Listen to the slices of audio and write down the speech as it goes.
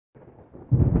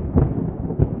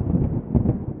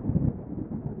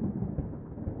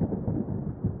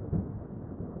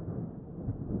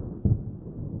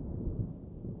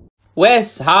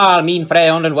Wes har min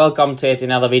friend and welcome to yet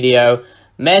another video.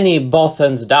 Many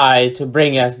Bothans died to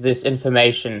bring us this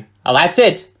information. Well, that's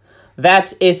it.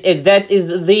 That is it. That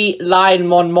is the line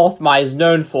Mon Mothma is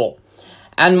known for.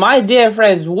 And my dear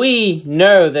friends, we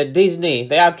know that Disney,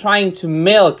 they are trying to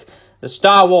milk the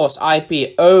Star Wars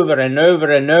IP over and over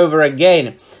and over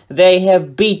again. They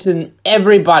have beaten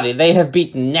everybody. They have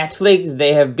beaten Netflix,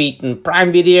 they have beaten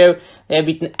Prime Video, they have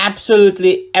beaten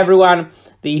absolutely everyone.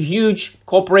 The huge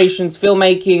corporations,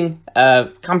 filmmaking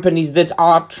companies that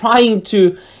are trying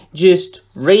to just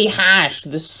rehash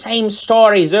the same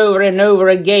stories over and over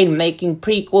again, making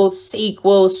prequels,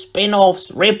 sequels,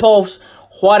 spin-offs, rip-offs,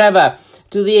 whatever,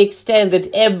 to the extent that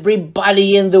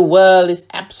everybody in the world is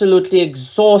absolutely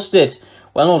exhausted.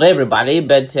 Well, not everybody,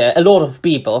 but a lot of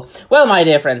people. Well, my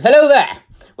dear friends, hello there.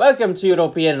 Welcome to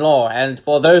European Law, and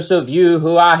for those of you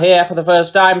who are here for the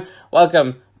first time,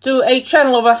 welcome to a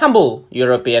channel of a humble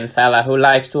European fella who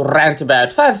likes to rant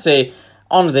about fantasy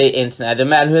on the internet, a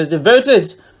man who has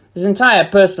devoted his entire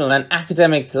personal and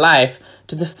academic life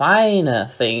to the finer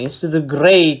things, to the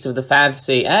great of the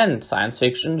fantasy and science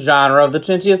fiction genre of the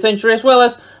 20th century, as well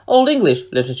as Old English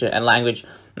literature and language.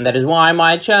 And that is why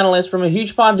my channel is from a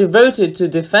huge part devoted to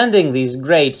defending these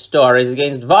great stories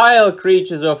against vile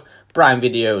creatures of Prime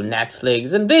Video,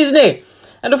 Netflix, and Disney.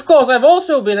 And of course, I've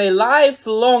also been a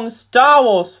lifelong Star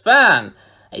Wars fan,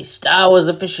 a Star Wars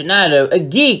aficionado, a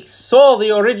geek, saw the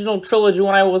original trilogy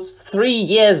when I was 3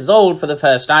 years old for the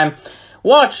first time,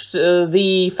 watched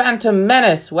the Phantom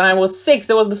Menace when I was 6,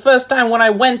 that was the first time when I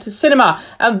went to cinema,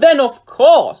 and then of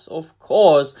course,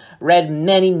 read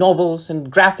many novels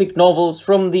and graphic novels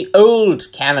from the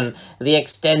old canon, the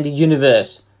extended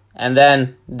universe. And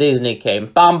then Disney came,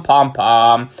 pam pam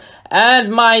pam.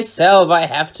 And myself, I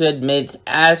have to admit,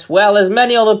 as well as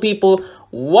many other people,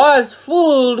 was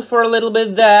fooled for a little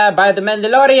bit there by The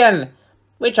Mandalorian,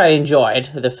 which I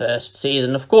enjoyed the first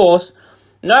season, of course.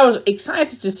 And I was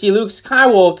excited to see Luke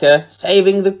Skywalker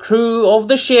saving the crew of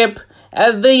the ship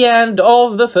at the end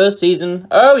of the first season.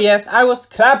 Oh yes, I was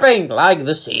clapping like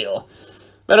the seal.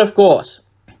 But of course,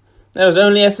 there was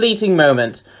only a fleeting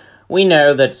moment. We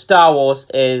know that Star Wars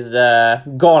is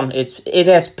gone, it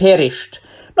has perished.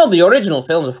 Not the original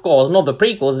films, of course, not the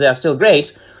prequels, they are still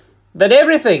great, but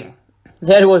everything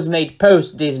that was made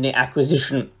post-Disney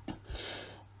acquisition.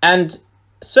 And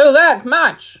so that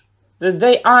much that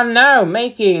they are now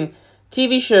making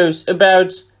TV shows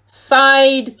about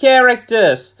side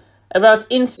characters, about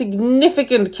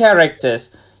insignificant characters,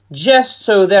 just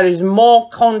so there is more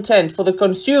content for the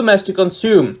consumers to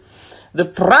consume. The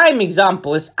prime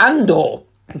example is Andor.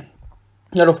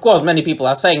 And of course, many people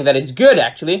are saying that it's good,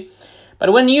 actually.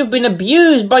 But when you've been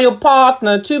abused by your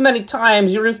partner too many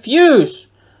times, you refuse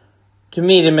to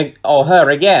meet him or her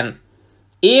again.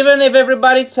 Even if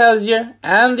everybody tells you,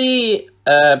 and the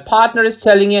partner is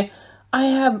telling you, I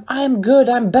am good,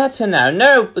 I'm better now.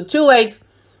 No, but too late.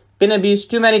 Been abused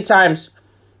too many times.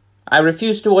 I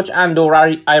refuse to watch Andor.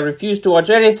 I refuse to watch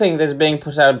anything that's being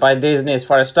put out by Disney as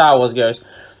far as Star Wars goes.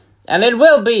 And it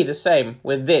will be the same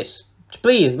with this.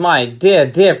 Please, my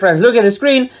dear friends, look at the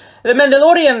screen. The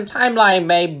Mandalorian timeline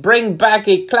may bring back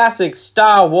a classic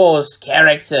Star Wars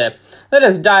character. Let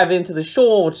us dive into the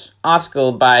short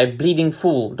article by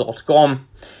bleedingfool.com.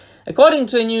 According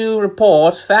to a new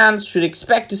report, fans should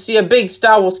expect to see a big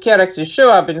Star Wars character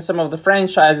show up in some of the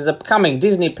franchise's upcoming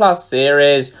Disney Plus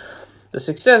series. The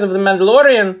success of The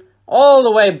Mandalorian all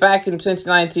the way back in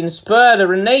 2019 spurred a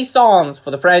renaissance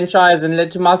for the franchise and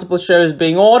led to multiple shows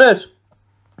being ordered.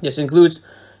 This includes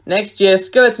next year's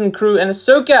Skeleton Crew and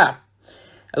Ahsoka,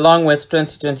 along with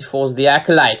 2024's The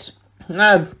Acolyte.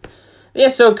 Now, the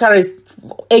Ahsoka is,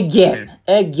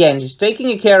 again, just taking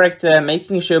a character,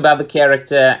 making a show about the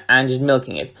character, and just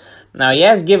milking it. Now,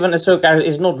 yes, given Ahsoka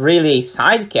is not really a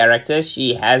side character,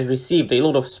 she has received a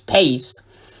lot of space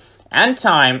and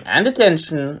time and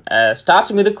attention,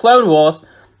 starting with the Clone Wars,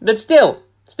 but still,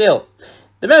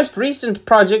 the most recent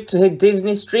project to hit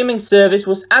Disney's streaming service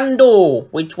was Andor,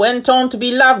 which went on to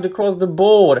be loved across the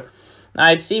board. Now,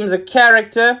 it seems a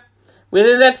character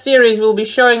within that series will be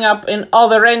showing up in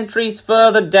other entries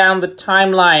further down the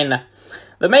timeline.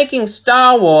 The Making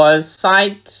Star Wars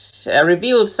site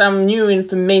revealed some new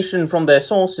information from their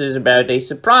sources about a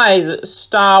surprise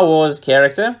Star Wars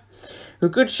character who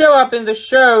could show up in the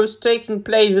shows taking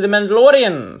place with the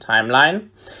Mandalorian timeline.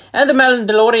 And the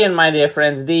Mandalorian, my dear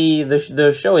friends,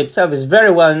 the show itself is very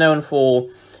well known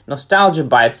for nostalgia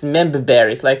bites and member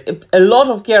berries. Like, a lot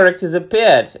of characters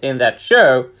appeared in that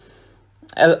show,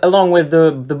 along with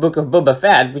the Book of Boba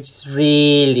Fett, which is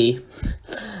really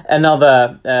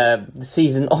another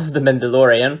season of The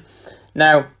Mandalorian.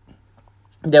 Now,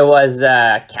 there was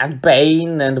Cat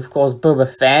Bane, and of course Boba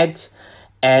Fett,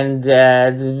 and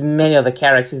many other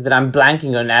characters that I'm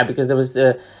blanking on now, because there was,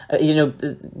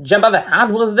 Jabba the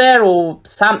Hutt was there, or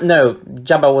no,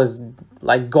 Jabba was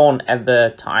like gone at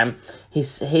the time,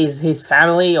 his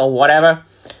family or whatever.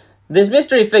 This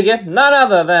mystery figure, none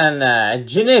other than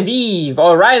Genevieve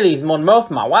O'Reilly's Mon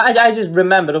Mothma. Well, I just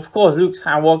remembered, of course, Luke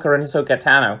Skywalker and Ahsoka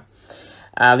Tano.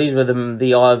 These were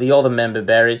the other member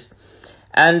berries.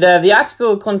 And the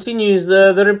article continues,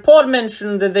 the report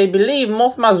mentioned that they believe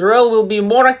Mothma's role will be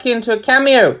more akin to a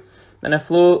cameo than a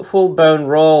full-blown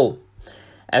role.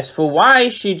 As for why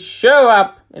she'd show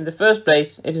up in the first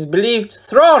place, it is believed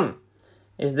Thrawn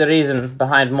is the reason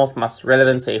behind Mothma's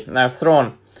relevancy. Now,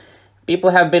 Thrawn.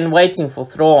 People have been waiting for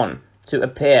Thrawn to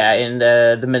appear in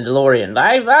the Mandalorian.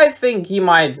 I think he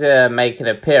might make an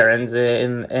appearance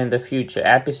in the future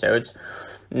episodes.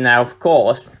 Now, of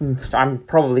course, I'm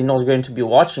probably not going to be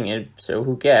watching it, so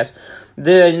who cares?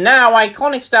 The now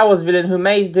iconic Star Wars villain who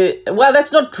made the... Well,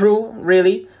 that's not true,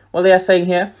 really, what they are saying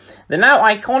here. The now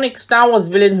iconic Star Wars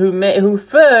villain who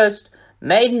first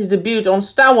made his debut on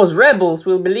Star Wars Rebels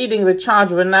will be leading the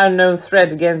charge of a now known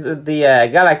threat against the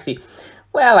galaxy.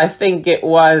 Well, I think it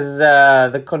was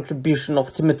the contribution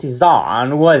of Timothy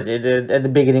Zahn, was it, at the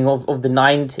beginning of the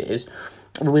 90s,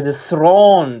 with the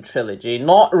Thrawn trilogy,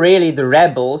 not really the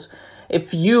Rebels.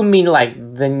 If you mean like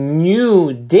the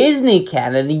new Disney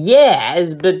canon,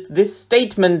 yes, but this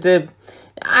statement,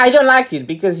 I don't like it,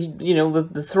 because,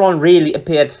 the Thrawn really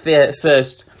appeared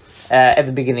first at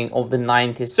the beginning of the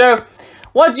 90s. So,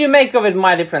 what do you make of it,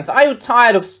 my dear friends? Are you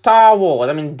tired of Star Wars?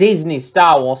 I mean, Disney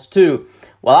Star Wars too.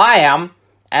 Well, I am.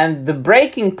 And the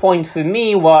breaking point for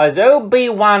me was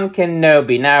Obi-Wan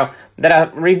Kenobi. Now, there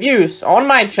are reviews on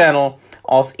my channel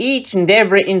of each and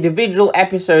every individual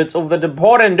episodes of the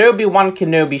important Obi-Wan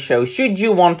Kenobi show, should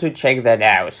you want to check that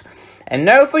out. And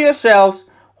know for yourselves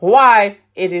why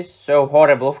it is so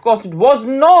horrible. Of course, it was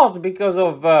not because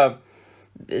of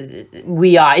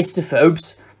we are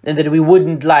istophobes, and that we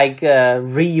wouldn't like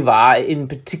Reva in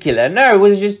particular. No, it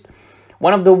was just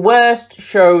one of the worst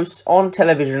shows on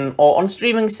television or on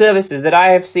streaming services that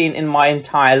I have seen in my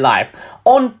entire life.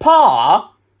 On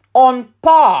par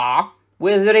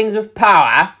with The Rings of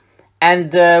Power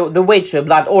and The Witcher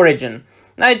Blood Origin.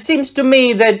 Now, it seems to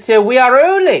me that we are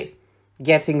only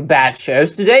getting bad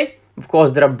shows today. Of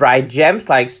course, there are bright gems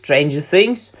like Stranger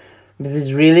Things, but this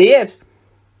is really it.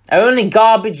 Only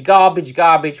garbage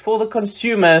for the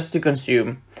consumers to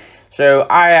consume. So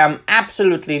I am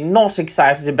absolutely not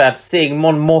excited about seeing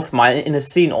Mon Mothma in a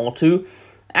scene or two.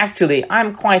 Actually,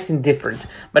 I'm quite indifferent.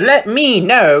 But let me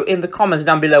know in the comments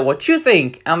down below what you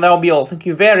think. And that'll be all. Thank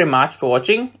you very much for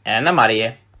watching. And I'm out of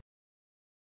here.